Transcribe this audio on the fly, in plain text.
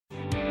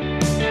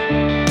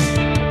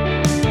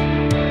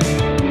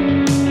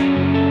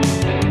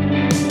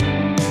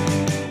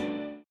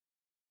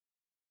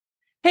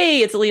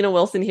Hey, it's Alina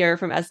Wilson here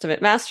from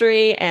Estimate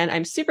Mastery, and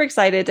I'm super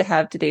excited to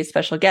have today's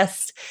special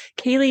guest,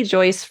 Kaylee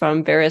Joyce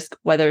from Verisk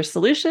Weather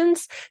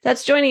Solutions,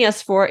 that's joining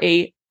us for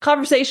a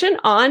conversation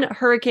on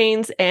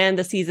hurricanes and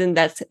the season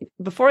that's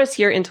before us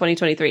here in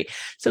 2023.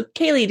 So,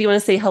 Kaylee, do you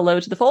want to say hello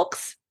to the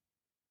folks?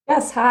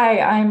 Yes, hi,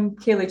 I'm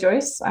Kaylee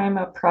Joyce. I'm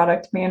a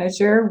product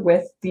manager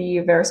with the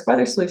Verisk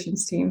Weather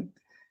Solutions team.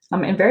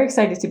 I'm very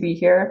excited to be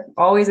here.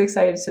 Always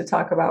excited to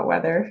talk about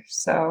weather.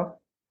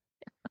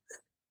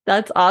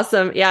 That's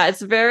awesome. Yeah,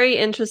 it's very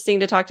interesting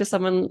to talk to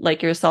someone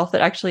like yourself that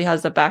actually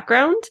has a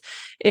background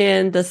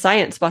in the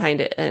science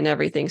behind it and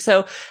everything.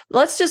 So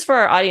let's just, for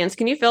our audience,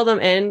 can you fill them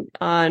in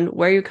on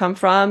where you come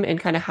from and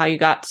kind of how you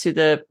got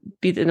to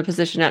be in the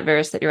position at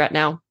Verisk that you're at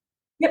now?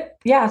 Yep,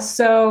 yeah.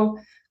 So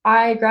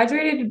I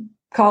graduated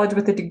college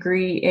with a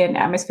degree in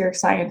atmospheric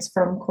science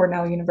from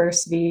Cornell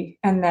University,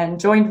 and then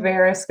joined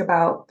Verisk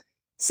about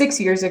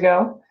 6 years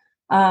ago.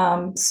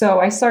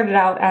 So I started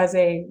out as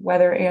a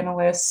weather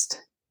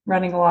analyst,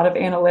 running a lot of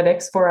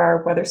analytics for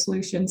our weather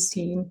solutions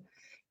team.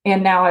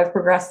 And now I've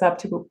progressed up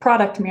to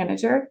product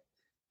manager.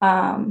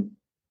 Um,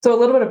 so a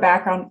little bit of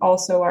background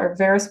also, our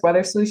Verisk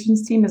Weather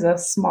Solutions team is a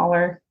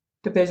smaller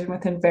division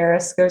within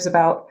Verisk. There's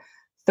about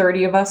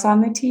 30 of us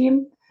on the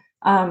team,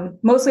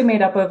 mostly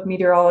made up of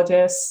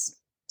meteorologists,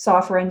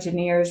 software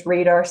engineers,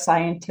 radar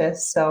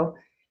scientists. So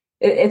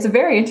it's a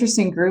very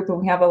interesting group,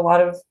 and we have a lot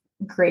of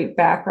great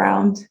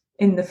background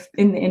in the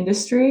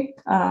industry.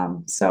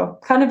 So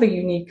kind of a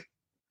unique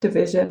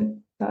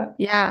division. But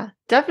Yeah,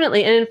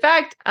 definitely. And in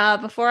fact,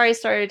 before I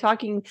started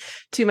talking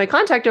to my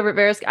contact over at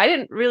Verisk, I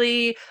didn't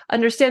really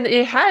understand that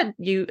it had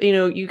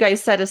you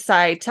guys set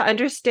aside to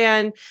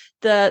understand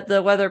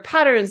the weather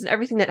patterns and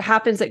everything that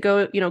happens that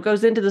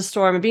goes into the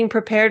storm and being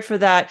prepared for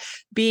that.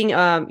 Being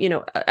at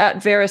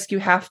Verisk, you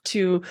have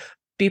to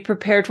be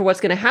prepared for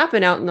what's going to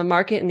happen out in the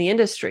market and the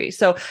industry.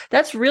 So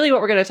that's really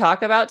what we're going to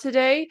talk about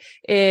today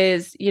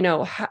is,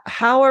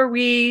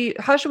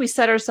 how should we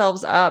set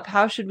ourselves up?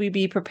 How should we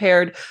be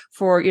prepared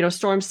for,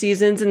 storm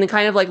seasons and then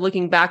kind of like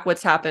looking back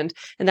what's happened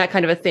and that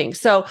kind of a thing.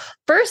 So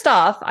first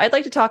off, I'd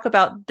like to talk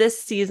about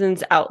this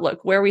season's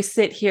outlook, where we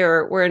sit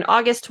here. We're in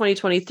August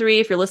 2023.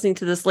 If you're listening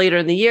to this later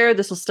in the year,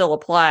 this will still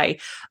apply,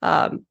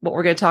 what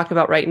we're going to talk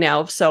about right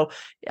now. So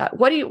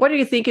what are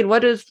you thinking?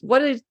 What is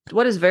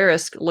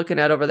Verisk looking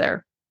at over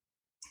there?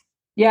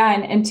 yeah,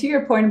 and to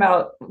your point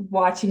about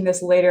watching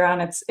this later on,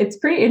 it's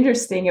pretty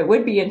interesting. It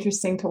would be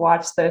interesting to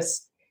watch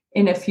this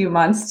in a few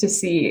months to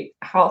see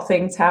how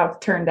things have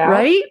turned out.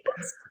 Right?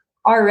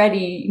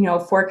 Already,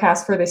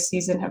 forecasts for this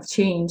season have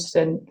changed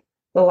in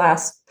the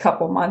last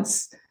couple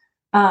months.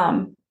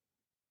 Um,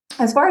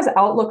 as far as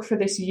outlook for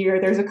this year,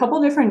 there's a couple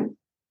different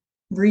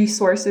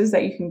resources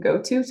that you can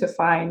go to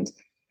find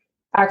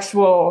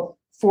actual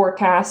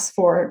forecasts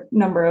for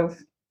number of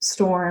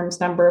storms,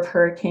 number of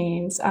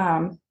hurricanes.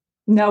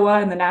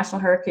 NOAA and the National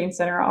Hurricane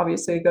Center are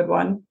obviously a good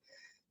one.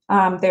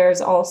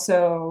 There's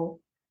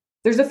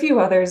a few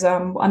others.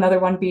 Another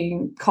one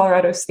being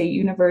Colorado State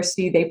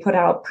University. They put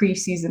out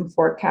preseason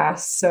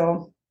forecasts.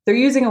 So they're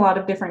using a lot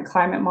of different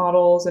climate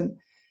models and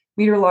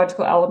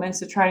meteorological elements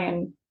to try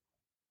and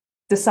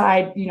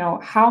decide,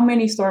 how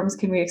many storms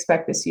can we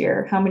expect this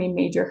year? How many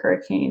major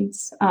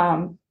hurricanes?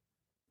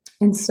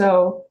 And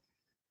so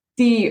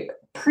the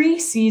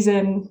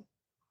preseason,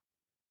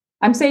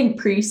 I'm saying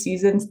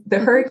preseason, the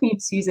hurricane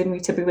season we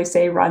typically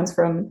say runs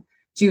from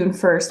June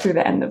 1st through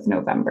the end of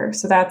November.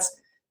 So that's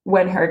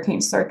when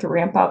hurricanes start to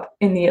ramp up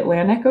in the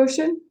Atlantic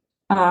Ocean.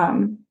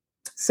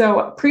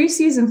 So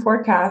preseason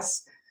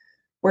forecasts,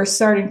 we're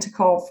starting to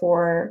call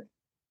for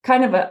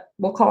kind of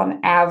we'll call an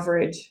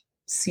average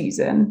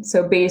season.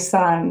 So based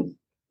on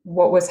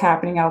what was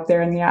happening out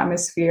there in the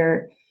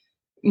atmosphere,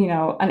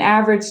 an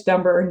average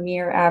number or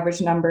near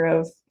average number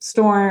of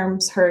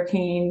storms,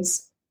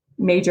 hurricanes,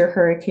 major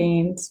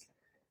hurricanes.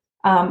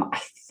 I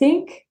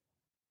think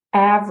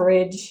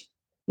average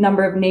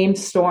number of named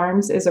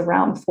storms is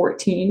around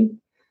 14.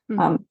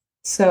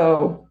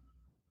 So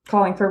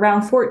calling for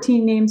around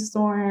 14 named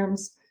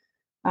storms.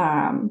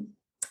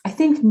 I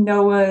think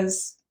I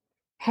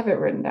have it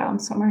written down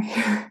somewhere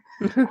here.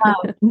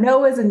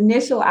 NOAA's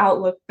initial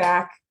outlook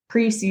back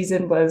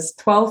preseason was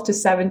 12 to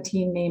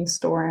 17 named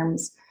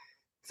storms,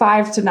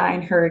 5 to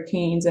 9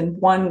 hurricanes, and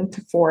 1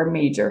 to 4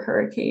 major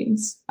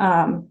hurricanes.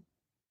 And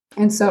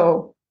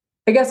so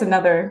I guess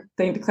another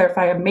thing to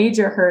clarify, a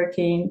major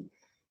hurricane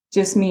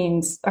just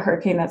means a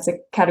hurricane that's a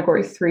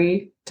category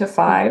 3 to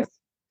 5.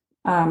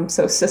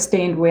 So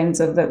sustained winds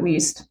of at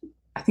least,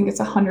 I think it's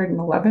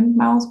 111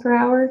 miles per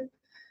hour.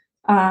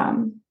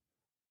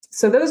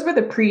 So those were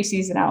the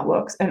preseason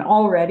outlooks, and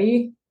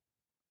already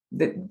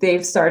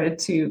they've started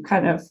to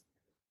kind of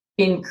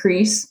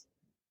increase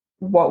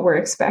what we're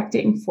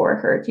expecting for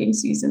hurricane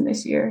season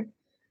this year.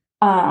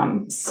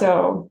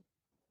 So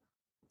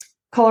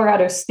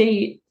Colorado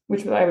State,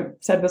 which I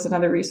said was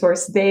another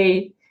resource,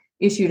 they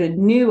issued a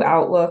new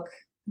outlook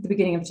at the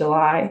beginning of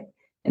July,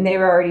 and they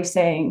were already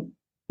saying,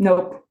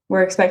 nope,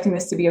 we're expecting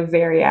this to be a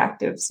very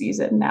active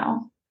season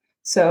now.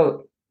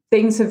 So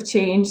things have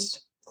changed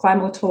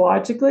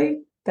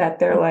climatologically, that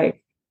they're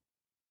like,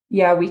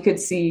 yeah, we could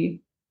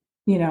see,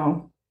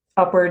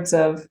 upwards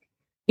of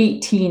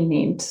 18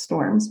 named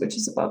storms, which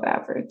is above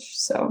average.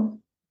 So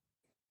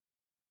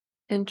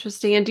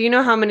Interesting. And do you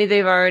know how many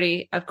they've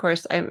already? Of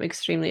course, I'm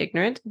extremely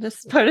ignorant in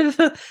this part of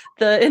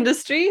the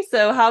industry.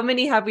 So how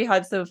many have we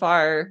had so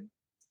far?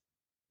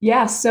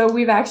 yeah, so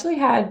we've actually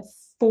had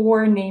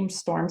 4 named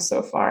storms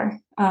so far.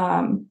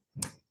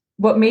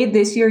 What made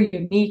this year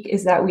unique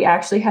is that we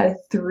actually had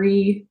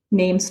 3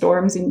 named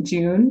storms in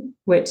June,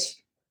 which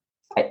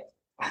I,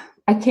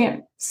 I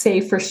can't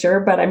say for sure,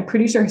 but I'm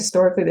pretty sure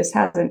historically this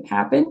hasn't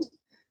happened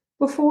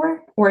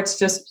before, or it's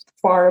just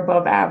far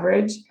above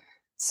average.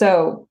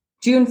 So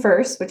June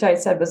 1st, which I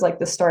said was like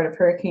the start of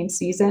hurricane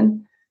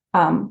season,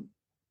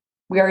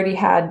 we already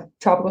had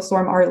Tropical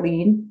Storm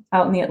Arlene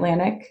out in the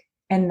Atlantic,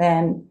 and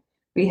then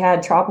we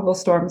had Tropical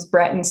Storms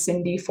Brett and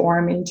Cindy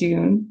form in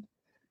June.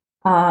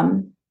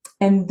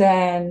 And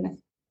then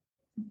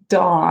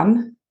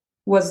Dawn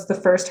was the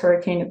first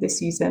hurricane of the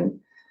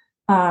season.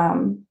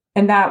 And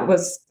that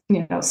was,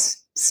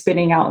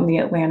 spinning out in the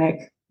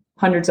Atlantic,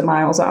 hundreds of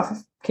miles off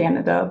of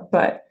Canada.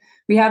 But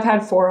we have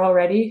had 4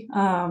 already.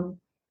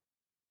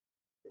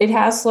 It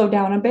has slowed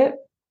down a bit.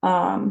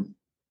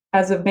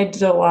 As of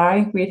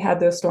mid-July, we'd had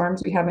those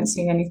storms. We haven't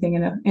seen anything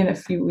in a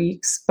few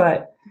weeks,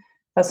 but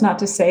that's not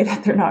to say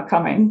that they're not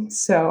coming.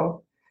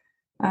 So,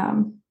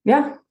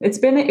 yeah,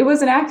 it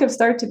was an active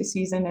start to the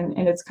season,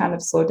 and it's kind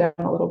of slowed down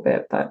a little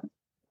bit, but.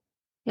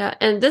 Yeah,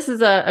 and this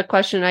is a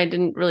question I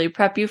didn't really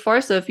prep you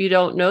for. So if you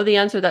don't know the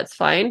answer, that's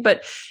fine.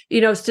 But,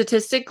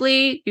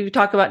 statistically, you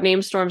talk about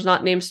named storms,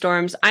 not named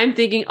storms. I'm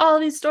thinking, oh,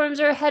 these storms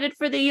are headed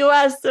for the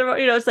US.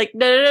 It's like,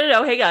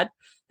 no, hang on.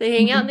 They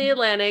hang out in the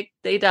Atlantic,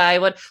 they die.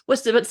 But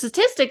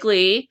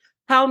statistically,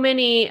 how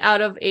many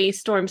out of a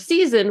storm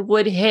season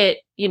would hit,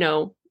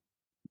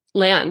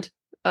 land,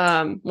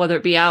 whether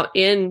it be out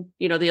in,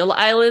 the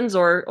islands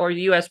or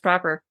the US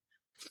proper?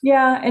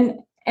 Yeah, and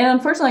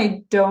unfortunately,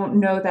 I don't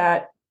know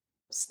that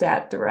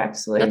stat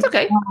directly. That's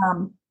okay.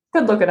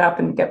 Could look it up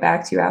and get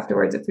back to you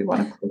afterwards if we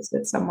want to post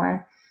it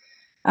somewhere.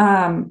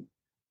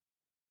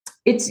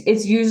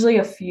 It's usually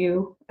a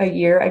few a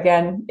year.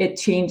 Again, it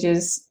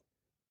changes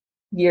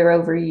year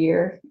over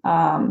year.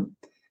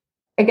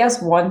 I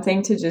guess one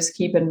thing to just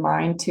keep in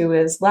mind too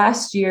is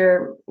last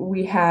year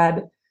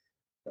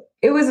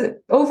it was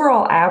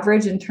overall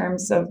average in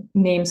terms of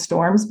named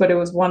storms, but it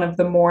was one of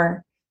the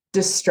more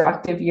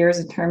destructive years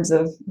in terms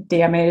of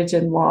damage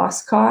and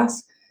loss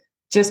costs,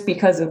 just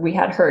because we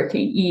had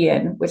Hurricane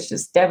Ian, which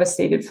just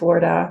devastated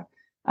Florida.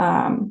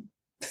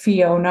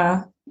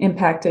 Fiona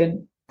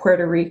impacted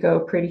Puerto Rico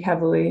pretty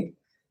heavily.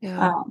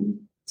 Yeah.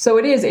 So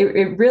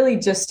it really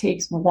just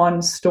takes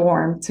one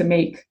storm to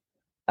make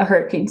a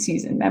hurricane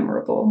season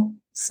memorable.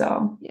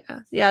 So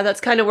yeah,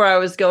 that's kind of where I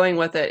was going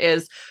with it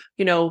is,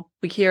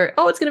 we hear,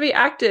 oh, it's going to be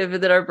active,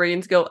 and then our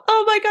brains go,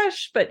 oh my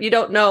gosh, but you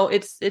don't know.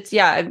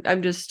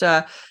 I'm just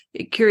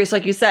curious.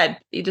 Like you said,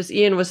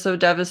 Ian was so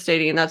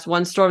devastating, and that's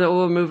one storm that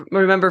we'll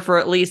remember for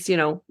at least,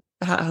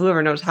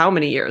 whoever knows how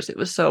many years. It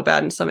was so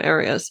bad in some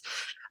areas.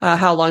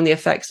 How long the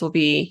effects will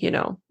be,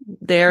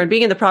 there. And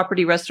being in the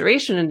property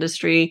restoration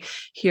industry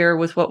here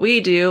with what we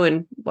do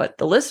and what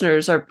the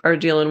listeners are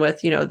dealing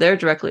with, they're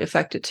directly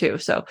affected too.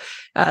 So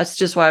that's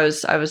just why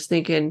I was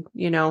thinking,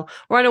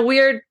 we're in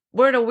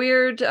a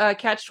weird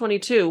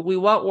catch-22. We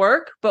want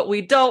work, but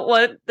we don't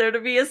want there to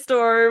be a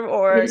storm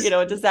or,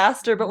 a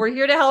disaster, but we're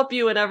here to help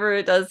you whenever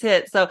it does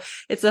hit. So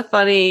it's a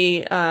funny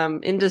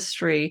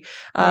industry,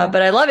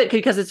 but I love it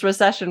because it's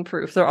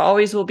recession-proof. There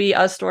always will be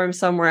a storm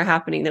somewhere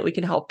happening that we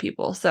can help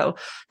people. So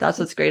that's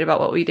what's great about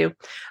what we do.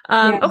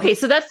 Okay,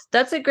 so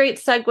that's a great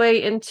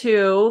segue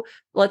into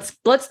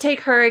let's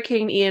take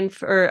Hurricane Ian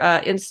for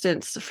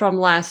instance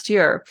from last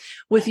year.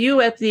 With you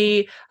at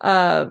the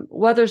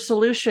Weather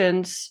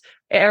Solutions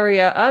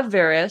area of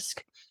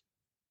Verisk,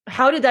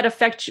 how did that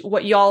affect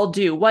what y'all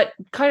do? What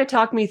kind of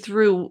talk me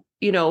through,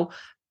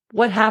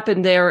 what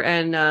happened there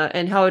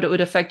and how it would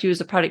affect you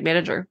as a product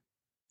manager?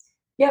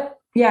 Yep.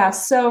 Yeah.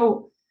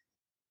 So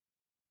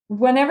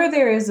whenever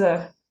there is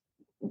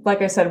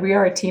like I said, we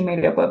are a team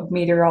made up of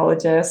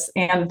meteorologists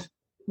and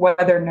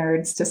weather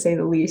nerds, to say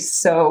the least.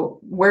 So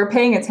we're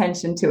paying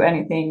attention to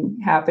anything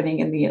happening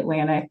in the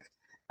Atlantic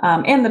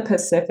and the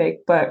Pacific.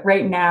 But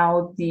right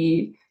now,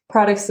 the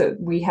products that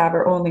we have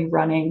are only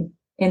running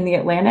in the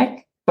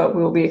Atlantic, but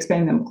we will be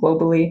expanding them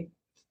globally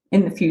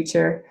in the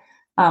future.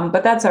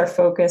 But that's our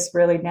focus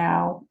really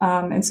now.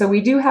 And so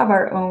we do have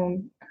our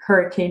own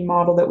hurricane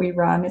model that we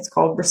run. It's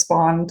called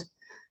Respond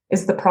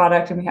is the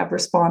product, and we have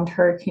Respond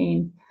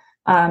Hurricane.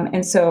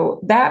 And so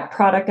that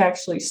product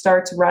actually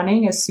starts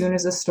running as soon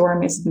as a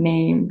storm is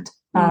named,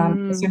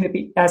 as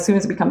soon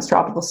as it becomes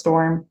tropical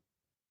storm,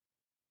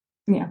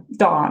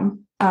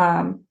 Dawn.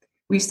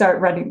 We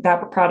start running,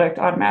 that product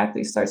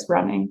automatically starts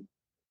running.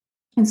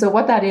 And so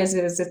what that is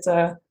it's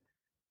a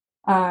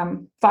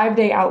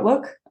 5-day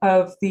outlook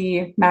of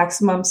the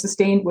maximum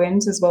sustained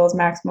winds as well as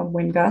maximum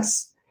wind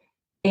gusts.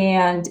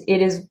 And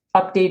it is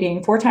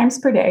updating 4 times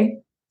per day.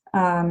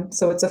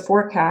 So it's a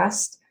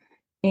forecast,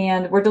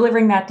 and we're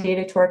delivering that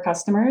data to our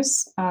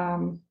customers.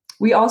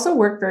 We also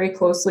work very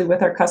closely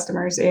with our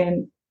customers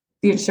in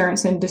the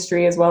insurance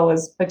industry as well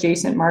as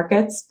adjacent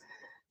markets.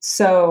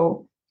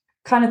 So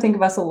kind of think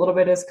of us a little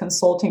bit as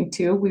consulting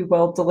too. We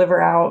will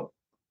deliver out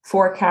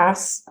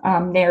forecasts,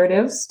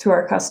 narratives to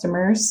our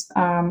customers.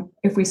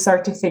 If we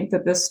start to think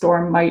that this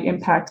storm might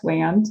impact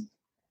land,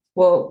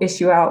 we'll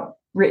issue out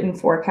written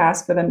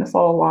forecasts for them to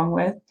follow along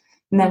with.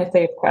 And then if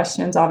they have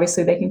questions,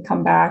 obviously they can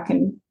come back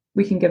and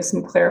we can give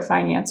some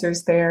clarifying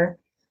answers there.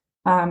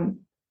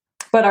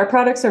 But our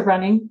products are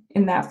running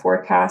in that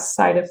forecast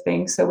side of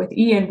things. So with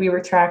Ian, we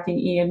were tracking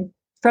Ian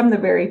from the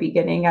very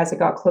beginning as it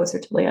got closer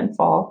to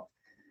landfall.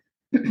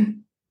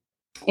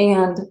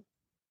 And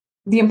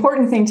the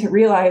important thing to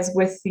realize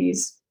with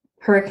these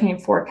hurricane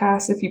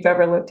forecasts, if you've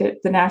ever looked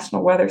at the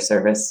National Weather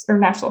Service or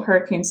National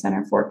Hurricane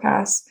Center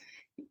forecasts,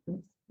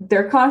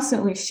 they're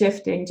constantly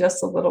shifting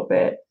just a little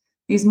bit.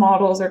 These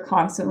models are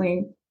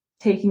constantly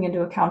taking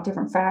into account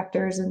different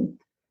factors. And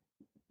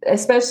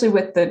especially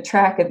with the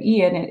track of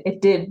Ian,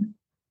 it did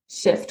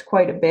shift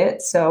quite a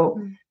bit. So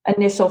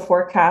initial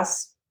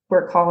forecasts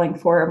were calling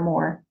for a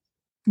more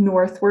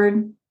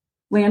northward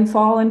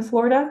landfall in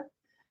Florida.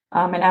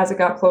 And as it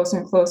got closer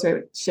and closer,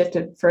 it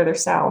shifted further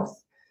south.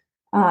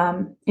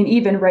 And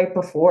even right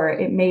before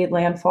it made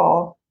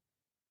landfall,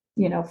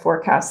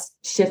 forecasts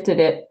shifted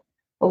it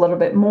a little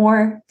bit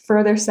more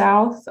further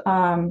south,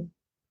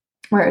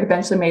 where it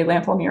eventually made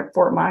landfall near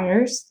Fort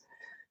Myers.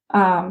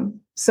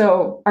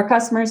 So our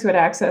customers who had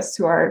access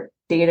to our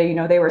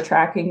data, they were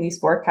tracking these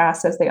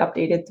forecasts as they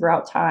updated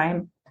throughout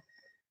time.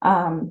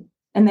 And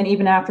then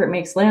even after it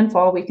makes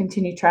landfall, we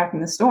continue tracking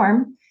the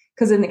storm.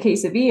 Because in the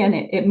case of Ian,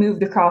 it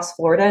moved across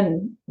Florida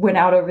and went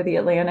out over the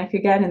Atlantic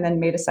again and then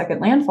made a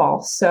second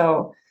landfall.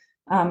 So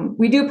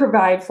we do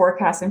provide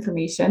forecast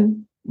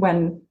information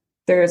when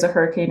there is a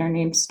hurricane or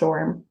named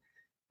storm.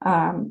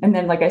 And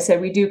then, like I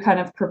said, we do kind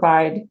of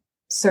provide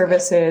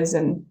services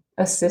and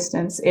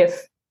assistance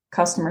if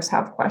customers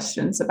have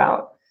questions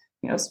about,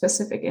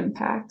 specific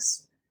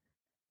impacts.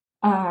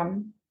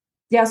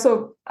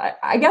 So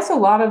I guess a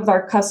lot of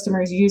our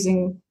customers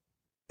using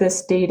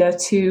this data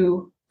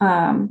to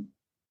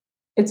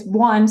it's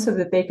one, so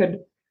that they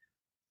could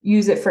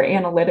use it for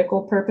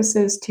analytical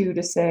purposes too,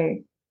 to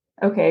say,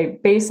 okay,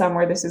 based on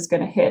where this is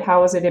going to hit,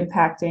 how is it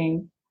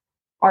impacting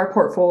our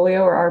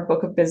portfolio or our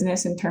book of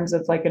business in terms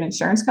of like an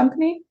insurance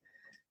company,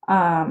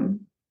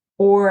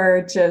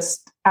 or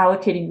just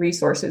allocating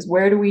resources.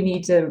 Where do we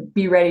need to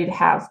be ready to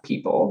have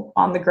people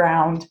on the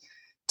ground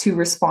to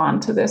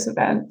respond to this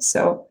event?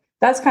 So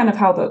that's kind of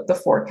how the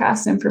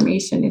forecast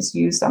information is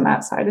used on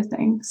that side of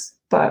things.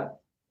 But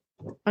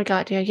I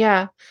got you.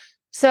 Yeah.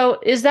 So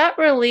is that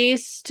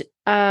released,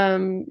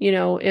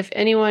 if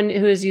anyone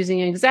who is using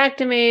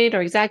Xactimate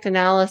or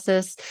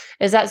XactAnalysis,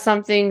 is that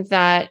something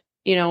that,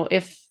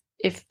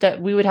 if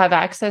that we would have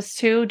access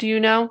to, do you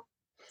know?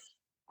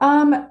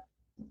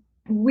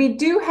 We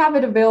do have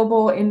it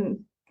available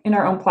in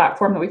our own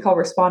platform that we call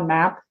Respond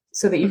Map,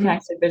 so that you can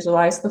actually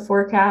visualize the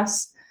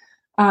forecasts.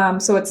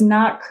 So it's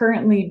not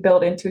currently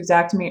built into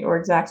Xactimate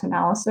or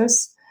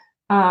XactAnalysis.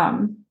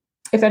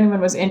 If anyone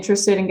was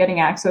interested in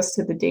getting access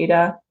to the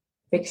data,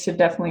 they should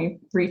definitely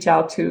reach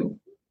out to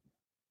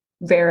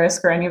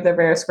Verisk or any of their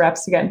Verisk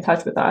reps to get in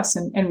touch with us,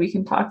 and we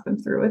can talk them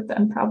through it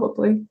then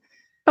probably.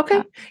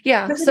 Okay.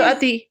 Yeah. So go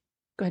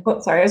ahead. Oh,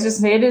 sorry, I was just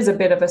saying it is a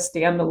bit of a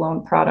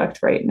standalone product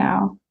right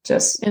now,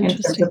 just in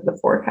terms of the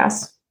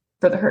forecast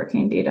for the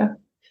hurricane data.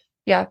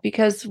 Yeah,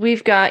 because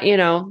we've got,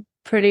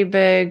 pretty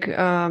big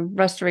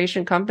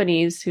restoration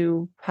companies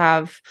who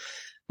have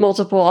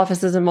multiple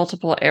offices in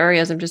multiple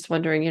areas. I'm just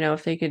wondering,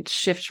 if they could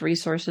shift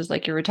resources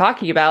like you were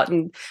talking about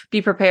and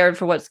be prepared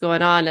for what's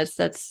going on.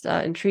 That's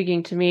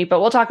intriguing to me,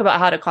 but we'll talk about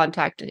how to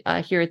contact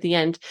here at the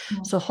end.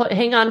 Mm-hmm. So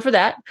hang on for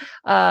that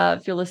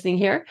if you're listening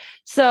here.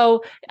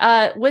 So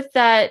with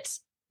that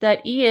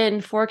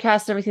Ian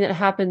forecast, everything that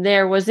happened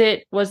there, was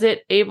it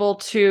able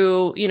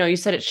to, you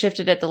said it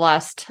shifted at the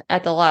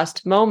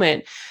last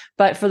moment,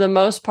 but for the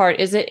most part,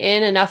 is it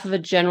in enough of a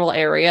general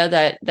area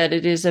that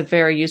it is a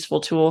very useful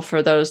tool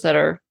for those that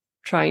are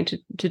trying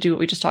to do what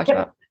we just talked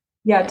about?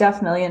 Yeah,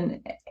 definitely.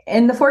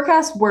 And the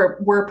forecasts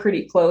were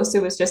pretty close.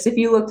 It was just, if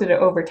you looked at it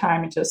over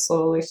time, it just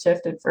slowly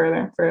shifted further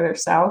and further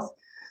south.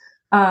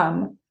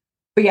 But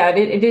yeah,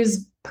 it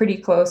is pretty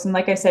close. And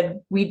like I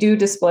said, we do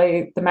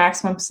display the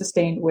maximum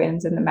sustained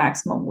winds and the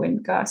maximum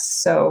wind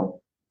gusts.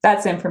 So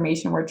that's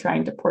information we're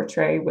trying to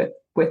portray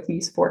with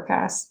these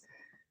forecasts.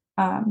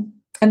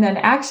 And then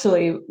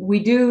actually, we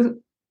do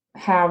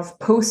have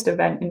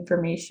post-event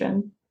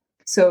information.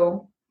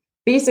 So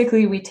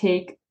basically, we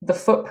take the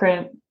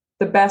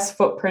best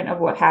footprint of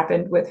what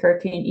happened with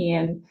Hurricane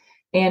Ian,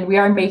 and we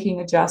are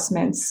making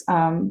adjustments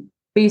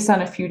based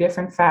on a few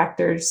different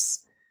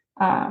factors.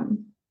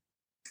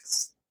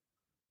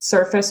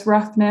 Surface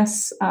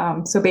roughness,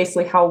 so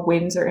basically how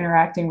winds are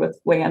interacting with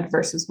land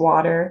versus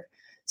water.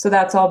 So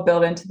that's all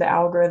built into the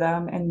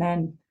algorithm. And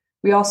then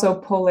we also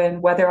pull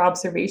in weather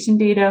observation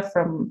data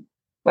from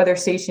weather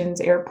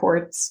stations,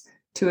 airports,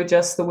 to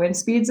adjust the wind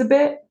speeds a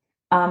bit.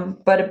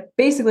 But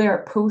basically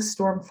our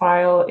post-storm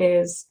file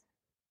is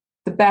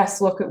the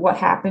best look at what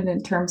happened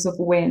in terms of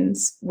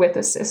winds with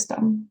a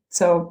system.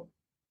 So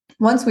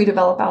once we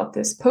develop out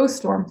this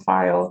post-storm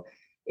file,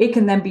 it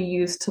can then be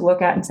used to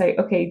look at and say,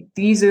 okay,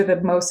 these are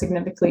the most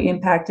significantly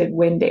impacted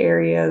wind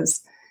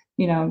areas.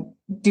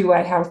 Do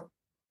I have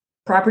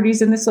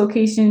properties in this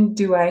location?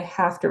 Do I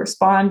have to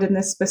respond in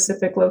this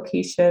specific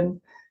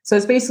location? So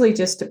it's basically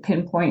just to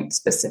pinpoint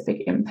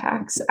specific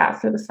impacts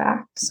after the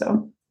fact.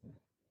 So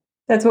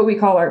that's what we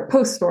call our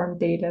post-storm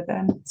data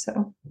then.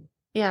 So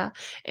yeah.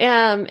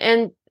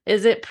 And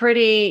is it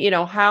pretty,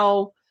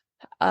 how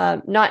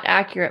not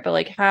accurate, but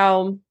like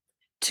how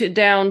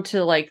down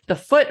to like the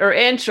foot or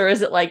inch, or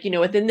is it like,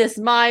 within this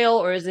mile,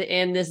 or is it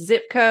in this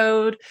zip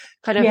code?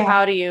 Kind of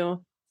how do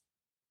you?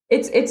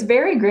 It's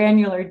very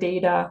granular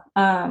data.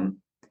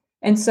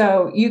 And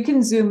so you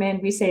can zoom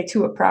in, we say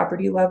to a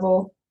property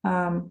level.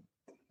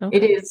 Okay.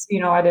 It is,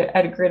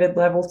 at a gridded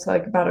level to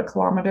like about 1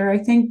 kilometer, I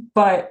think.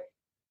 But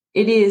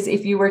it is,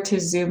 if you were to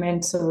zoom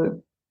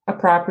into a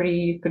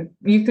property,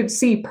 you could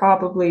see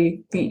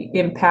probably the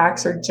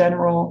impacts or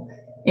general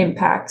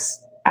impacts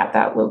at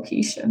that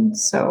location.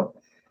 So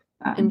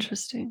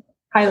interesting.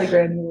 Highly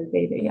granular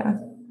data, yeah.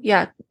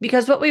 Yeah,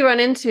 because what we run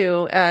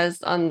into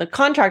as on the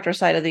contractor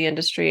side of the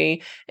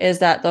industry is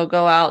that they'll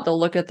go out, they'll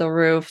look at the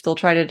roof, they'll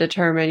try to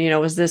determine,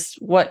 is this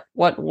what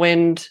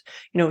wind,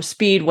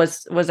 speed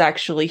was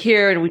actually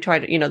here, and we try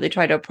to, they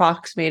try to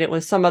approximate it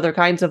with some other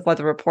kinds of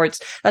weather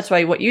reports. That's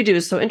why what you do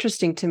is so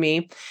interesting to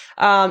me.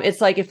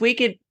 It's like if we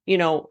could,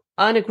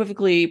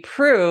 unequivocally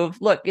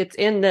prove, look, it's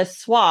in this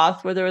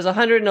swath where there was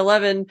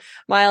 111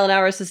 mile an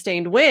hour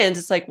sustained winds.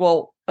 It's like,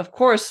 well, of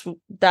course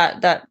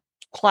that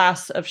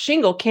class of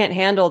shingle can't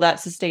handle that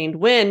sustained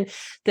wind.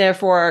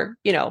 Therefore,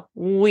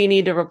 we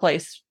need to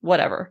replace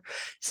whatever.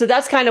 So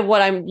that's kind of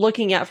what I'm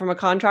looking at from a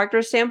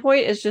contractor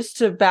standpoint, is just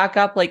to back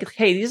up like,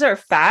 hey, these are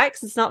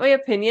facts. It's not my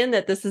opinion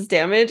that this is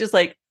damage. It's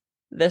like,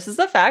 this is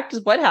the fact,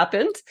 is what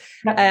happened.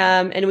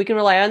 And we can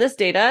rely on this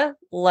data.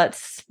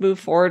 Let's move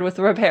forward with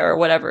the repair or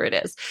whatever it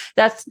is.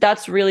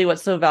 That's really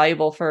what's so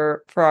valuable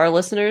for our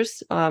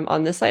listeners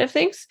on this side of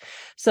things.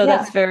 So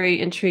that's very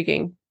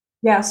intriguing.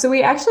 Yeah, so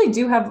we actually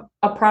do have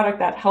a product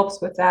that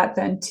helps with that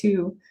then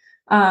too.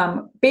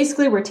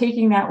 Basically, we're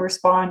taking that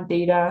respond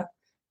data,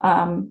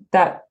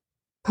 that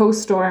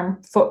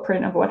post-storm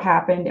footprint of what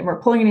happened, and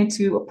we're pulling it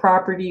into a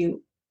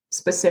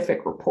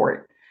property-specific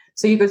report.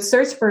 So you could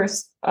search for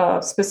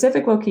a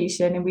specific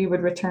location, and we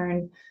would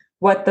return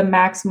what the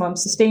maximum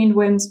sustained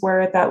winds were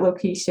at that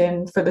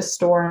location for the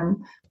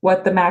storm,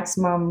 what the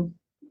maximum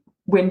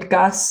wind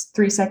gusts,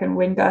 3-second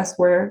wind gusts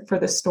were for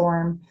the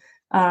storm.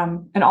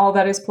 And all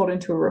that is pulled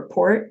into a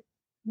report.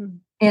 Mm-hmm.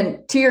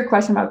 And to your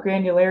question about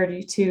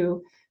granularity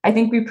too, I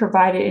think we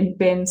provide it in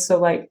bins. So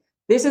like,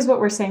 this is what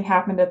we're saying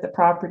happened at the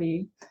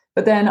property,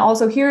 but then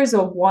also here's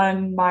a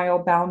 1 mile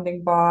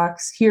bounding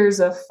box.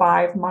 Here's a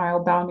 5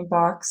 mile bounding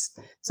box.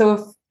 So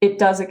if it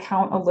does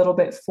account a little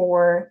bit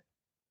for,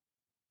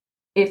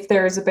 if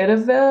there's a bit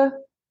of a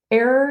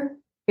error,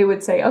 it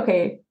would say,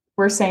 okay,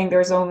 we're saying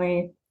there's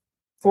only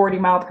 40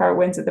 mile per hour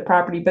winds at the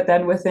property, but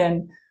then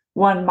within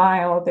 1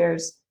 mile,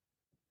 there's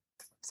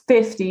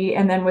 50,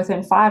 and then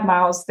within 5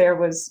 miles there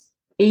was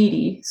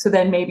 80. So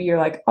then maybe you're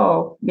like,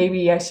 oh,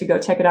 maybe I should go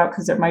check it out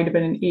because there might have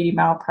been an 80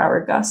 mile per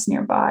hour gust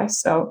nearby.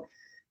 So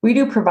we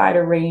do provide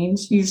a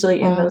range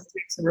usually in those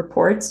types of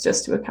reports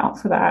just to account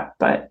for that.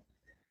 But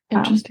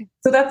interesting.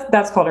 So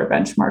that's called our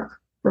benchmark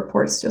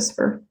reports, just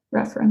for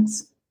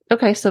reference.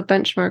 Okay, so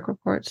benchmark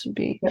reports would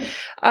be.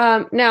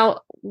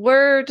 Now,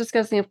 we're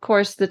discussing, of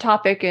course, the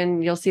topic,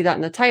 and you'll see that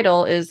in the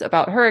title, is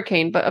about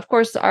hurricane. But of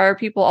course, our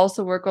people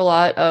also work a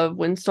lot of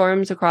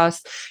windstorms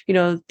across,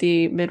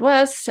 the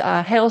Midwest,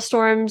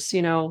 hailstorms,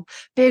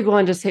 big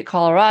one just hit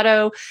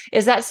Colorado.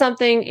 Is that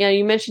something,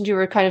 you mentioned you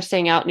were kind of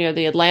staying out near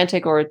the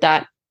Atlantic, or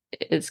that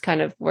is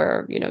kind of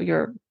where,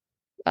 your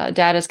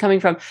data is coming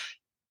from.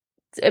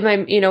 What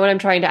I'm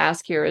trying to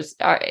ask here is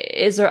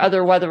there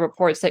other weather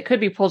reports that could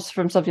be pulled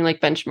from something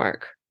like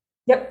Benchmark?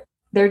 Yep,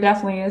 there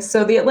definitely is.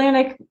 So the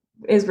Atlantic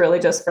is really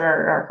just for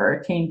our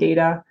hurricane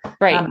data.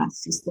 Right.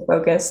 That's just the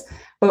focus.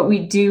 But we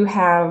do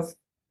have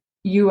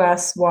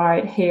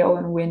US-wide hail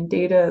and wind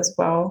data as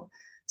well.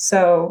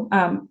 So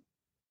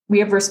we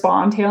have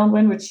Respond Hail and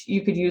Wind, which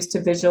you could use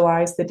to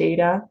visualize the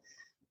data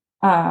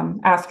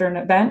after an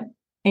event.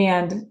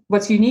 And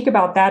what's unique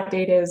about that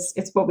data is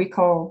it's what we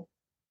call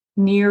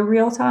near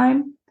real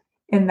time,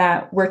 in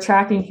that we're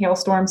tracking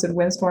hailstorms and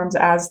windstorms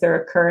as they're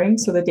occurring.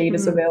 So the data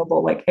is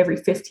available like every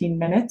 15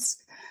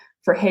 minutes.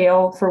 For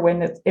hail, for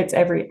wind, it's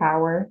every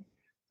hour.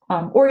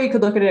 Or you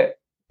could look at it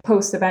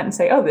post-event and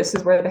say, oh, this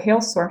is where the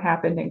hailstorm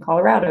happened in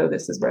Colorado.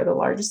 This is where the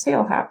largest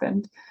hail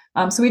happened.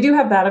 So we do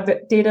have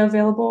that data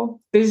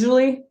available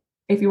visually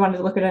if you wanted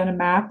to look at it on a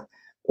map.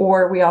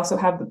 Or we also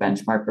have the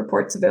benchmark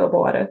reports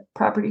available at a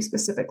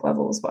property-specific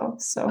level as well.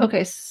 So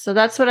okay, so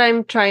that's what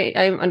I'm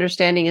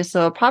understanding is,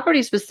 so a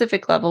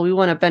property-specific level, we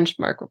want a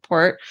benchmark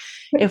report.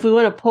 If we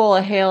want to pull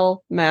a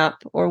hail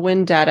map or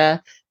wind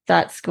data,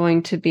 that's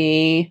going to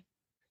be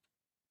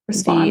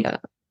Respond.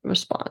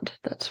 Respond.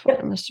 That's fine.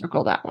 I'm going to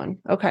circle that one.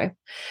 Okay.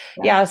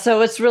 Yeah. Yeah. So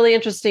what's really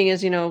interesting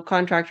is,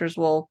 contractors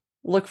will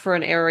look for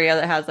an area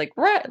that has like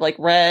red,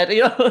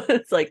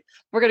 it's like,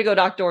 we're going to go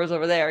knock doors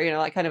over there,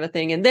 that kind of a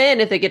thing. And then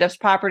if they get a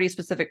property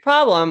specific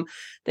problem,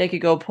 they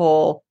could go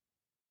pull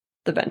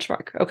the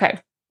benchmark. Okay.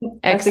 That's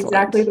Excellent.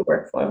 exactly the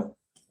workflow.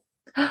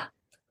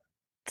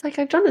 It's like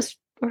I've done this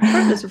or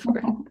heard this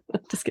before.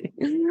 Just kidding.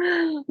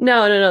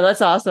 No.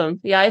 That's awesome.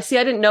 Yeah, I see.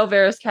 I didn't know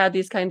Verisk had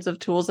these kinds of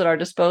tools at our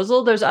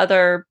disposal. There's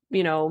other,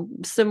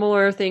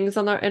 similar things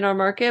in our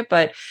market,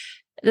 but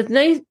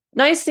the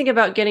nice thing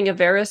about getting a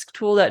Verisk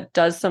tool that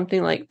does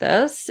something like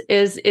this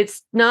is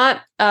it's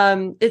not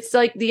it's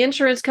like the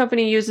insurance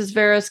company uses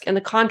Verisk and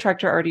the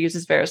contractor already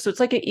uses Verisk. So it's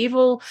like an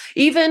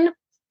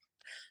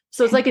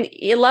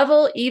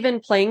level, even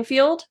playing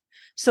field.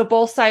 So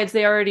both sides,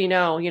 they already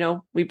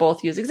know, we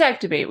both use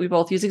Xactimate, we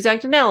both use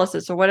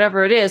XactAnalysis or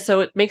whatever it is. So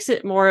it makes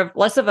it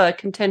less of a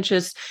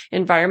contentious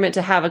environment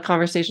to have a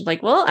conversation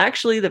like, well,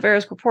 actually the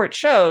Verisk report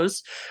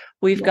shows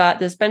we've got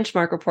this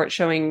benchmark report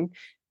showing,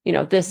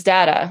 this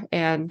data,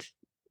 and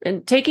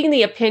taking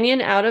the opinion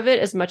out of it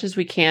as much as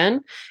we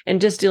can and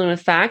just dealing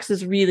with facts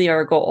is really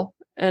our goal.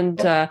 And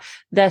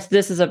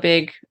this is a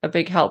big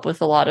help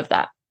with a lot of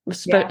that.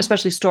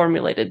 Especially storm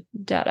related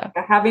data.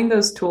 Having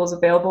those tools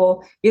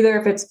available, either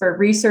if it's for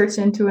research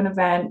into an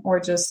event or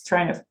just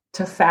trying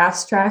to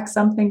fast track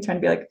something, trying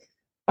to be like,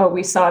 oh,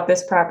 we saw at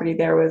this property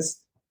there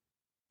was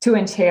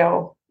 2-inch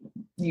hail,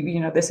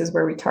 this is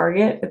where we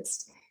target.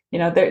 It's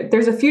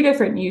there's a few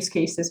different use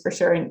cases for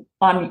sure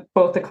on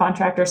both the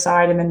contractor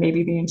side and then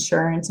maybe the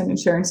insurance and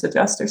insurance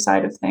adjuster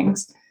side of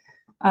things.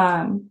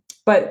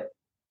 But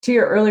to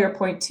your earlier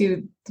point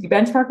too, the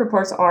benchmark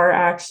reports are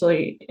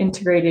actually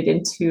integrated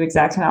into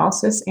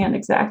XactAnalysis and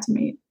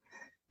Xactimate.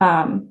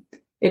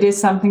 It is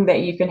something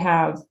that you can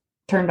have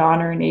turned on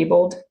or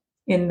enabled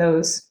in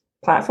those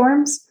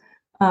platforms.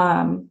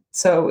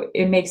 So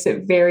it makes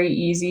it very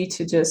easy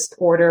to just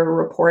order a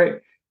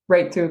report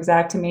right through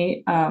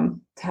Xactimate,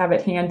 to have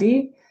it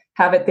handy,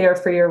 have it there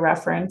for your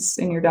reference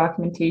in your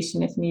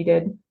documentation if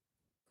needed.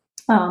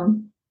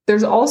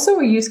 There's also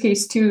a use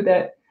case too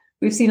that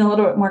we've seen a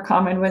little bit more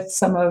common with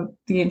some of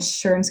the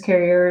insurance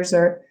carriers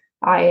or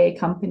IA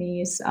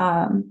companies,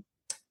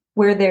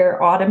 where they're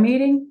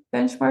automating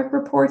benchmark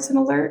reports and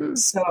alerts.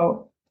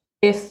 So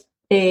if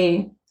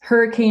a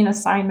hurricane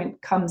assignment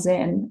comes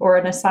in or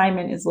an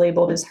assignment is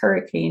labeled as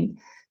hurricane,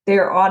 they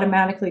are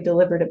automatically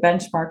delivered a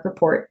benchmark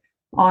report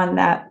on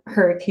that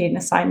hurricane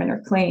assignment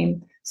or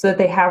claim so that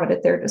they have it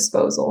at their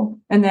disposal.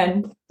 And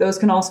then those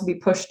can also be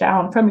pushed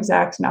down from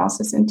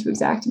XactAnalysis into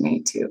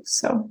Xactimate too.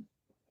 So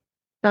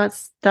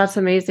that's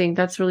amazing.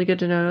 That's really good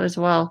to know as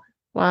well.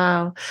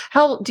 Wow.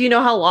 Do you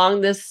know how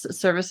long this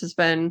service has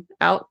been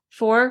out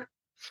for?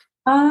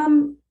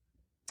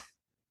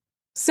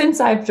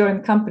 Since I've joined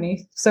the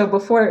company. So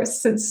before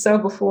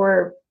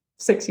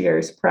 6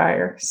 years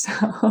prior.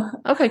 So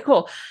okay,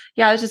 cool.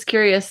 Yeah, I was just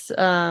curious.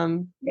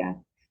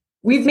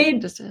 We've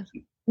made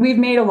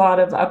a lot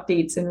of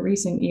updates in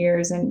recent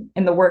years, and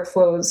the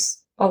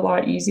workflow's a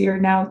lot easier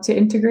now to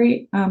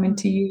integrate and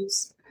to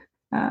use.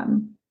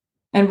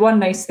 And one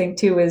nice thing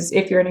too is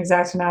if you're in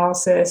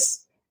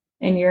XactAnalysis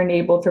and you're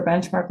enabled for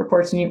benchmark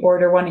reports and you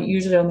order one, it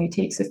usually only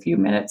takes a few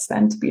minutes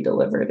then to be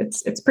delivered.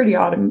 It's pretty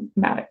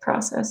automatic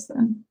process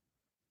then.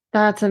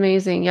 That's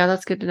amazing. Yeah,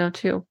 that's good to know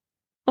too.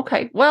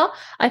 Okay, well,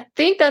 I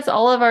think that's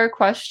all of our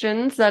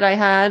questions that I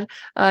had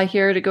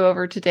here to go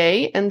over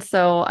today. And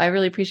so I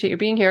really appreciate you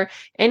being here.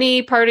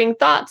 Any parting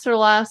thoughts or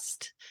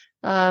last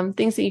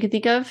things that you can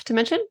think of to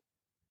mention?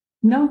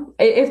 No,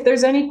 if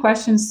there's any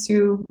questions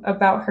too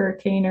about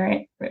hurricane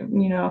or,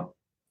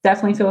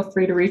 definitely feel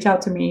free to reach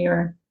out to me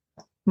or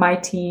my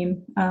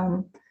team.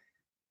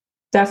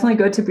 Definitely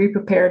good to be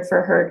prepared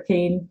for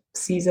hurricane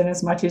season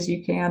as much as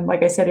you can.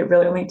 Like I said, it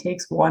really only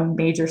takes one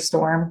major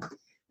storm.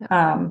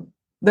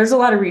 There's a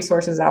lot of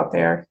resources out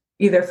there,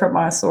 either from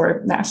us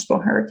or National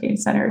Hurricane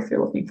Center if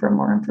you're looking for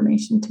more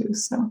information too.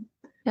 So.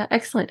 Yeah,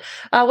 excellent.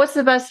 What's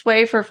the best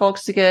way for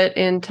folks to get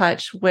in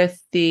touch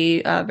with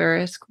the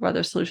Verisk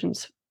Weather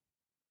Solutions?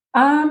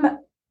 Either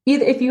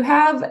if you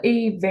have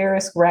a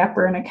Verisk rep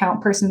or an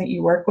account person that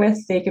you work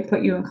with, they can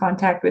put you in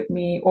contact with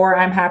me, or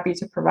I'm happy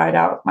to provide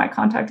out my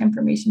contact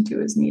information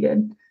too as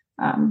needed.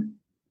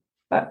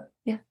 But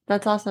yeah,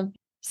 that's awesome.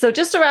 So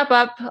just to wrap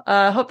up,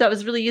 hope that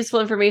was really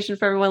useful information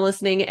for everyone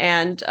listening.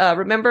 And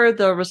remember,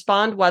 the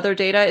Respond weather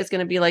data is going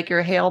to be like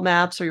your hail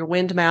maps or your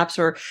wind maps,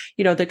 or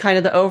the kind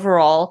of the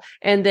overall.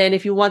 And then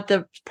if you want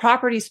the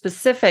property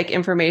specific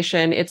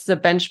information, it's the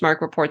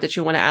benchmark report that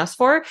you want to ask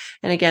for.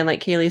 And again,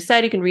 like Kaylee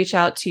said, you can reach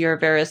out to your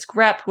Verisk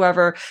rep,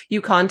 whoever you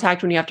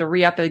contact when you have to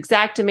re-up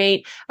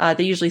Xactimate.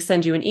 They usually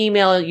send you an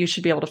email. You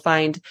should be able to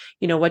find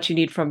what you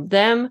need from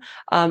them.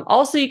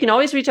 Also, you can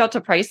always reach out to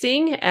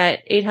pricing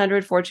at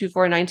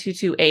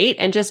 800-424-9221. 828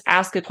 and just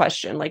ask a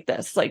question like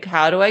this, like,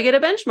 how do I get a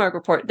benchmark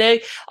report?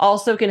 They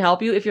also can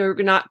help you if you're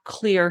not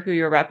clear who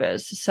your rep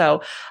is.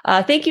 So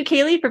thank you,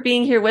 Kaylee, for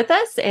being here with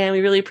us. And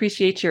we really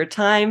appreciate your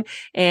time,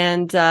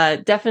 and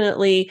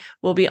definitely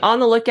we'll be on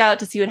the lookout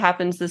to see what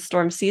happens this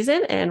storm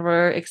season. And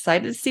we're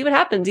excited to see what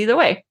happens either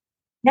way.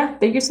 Yeah,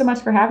 thank you so much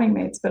for having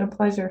me. It's been a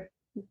pleasure.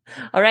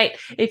 All right.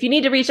 If you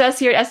need to reach us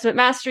here at Estimate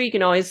Mastery, you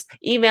can always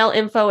email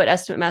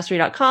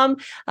info@estimatemastery.com.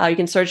 You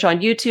can search on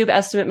YouTube,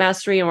 Estimate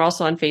Mastery, and we're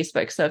also on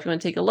Facebook. So if you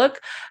want to take a look,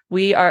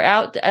 we are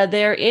out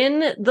there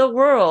in the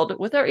world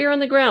with our ear on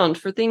the ground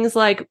for things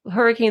like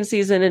hurricane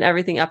season and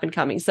everything up and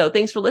coming. So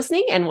thanks for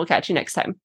listening, and we'll catch you next time.